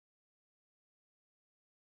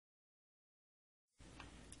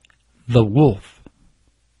The wolf.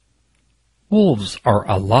 Wolves are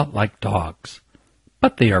a lot like dogs,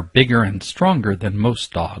 but they are bigger and stronger than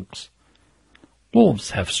most dogs.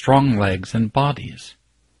 Wolves have strong legs and bodies.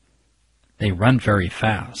 They run very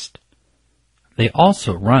fast. They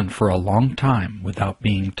also run for a long time without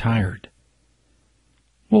being tired.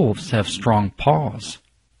 Wolves have strong paws.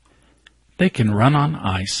 They can run on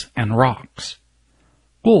ice and rocks.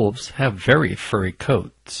 Wolves have very furry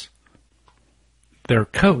coats. Their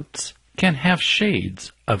coats can have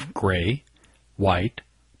shades of gray, white,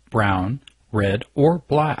 brown, red, or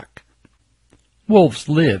black. Wolves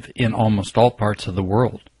live in almost all parts of the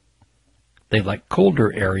world. They like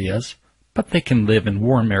colder areas, but they can live in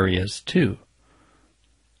warm areas too.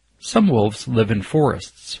 Some wolves live in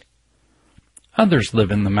forests. Others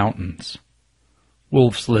live in the mountains.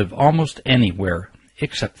 Wolves live almost anywhere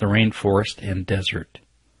except the rainforest and desert.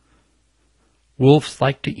 Wolves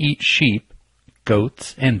like to eat sheep,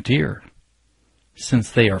 goats, and deer.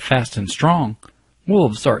 Since they are fast and strong,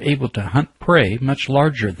 wolves are able to hunt prey much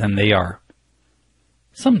larger than they are.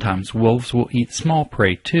 Sometimes wolves will eat small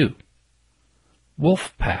prey too.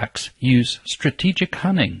 Wolf packs use strategic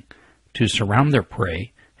hunting to surround their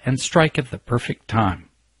prey and strike at the perfect time.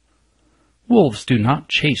 Wolves do not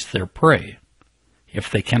chase their prey.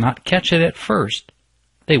 If they cannot catch it at first,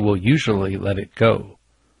 they will usually let it go.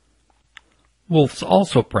 Wolves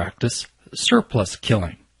also practice surplus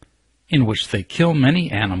killing, in which they kill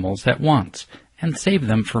many animals at once and save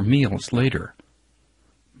them for meals later.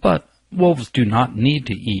 But wolves do not need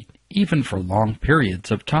to eat even for long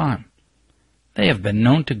periods of time. They have been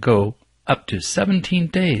known to go up to 17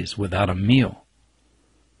 days without a meal.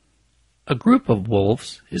 A group of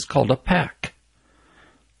wolves is called a pack.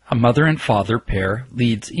 A mother and father pair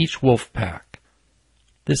leads each wolf pack.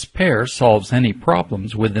 This pair solves any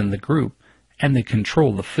problems within the group, and they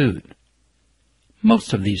control the food.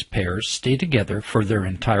 Most of these pairs stay together for their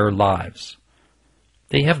entire lives.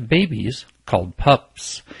 They have babies, called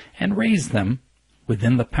pups, and raise them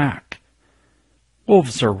within the pack.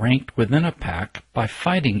 Wolves are ranked within a pack by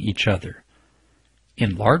fighting each other.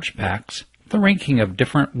 In large packs, the ranking of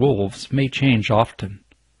different wolves may change often.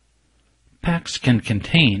 Packs can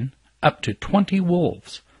contain up to 20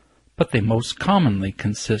 wolves, but they most commonly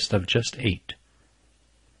consist of just 8.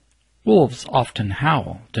 Wolves often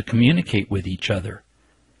howl to communicate with each other.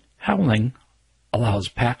 Howling allows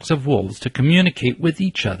packs of wolves to communicate with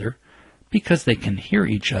each other because they can hear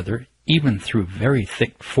each other even through very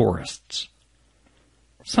thick forests.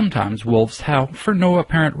 Sometimes wolves howl for no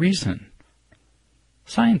apparent reason.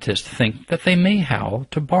 Scientists think that they may howl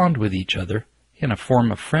to bond with each other in a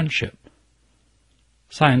form of friendship.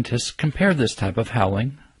 Scientists compare this type of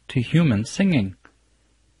howling to human singing.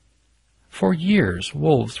 For years,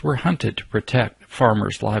 wolves were hunted to protect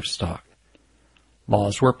farmers' livestock.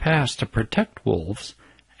 Laws were passed to protect wolves,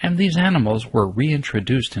 and these animals were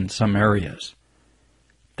reintroduced in some areas.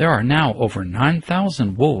 There are now over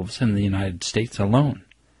 9,000 wolves in the United States alone.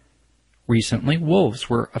 Recently, wolves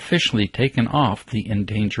were officially taken off the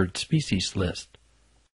endangered species list.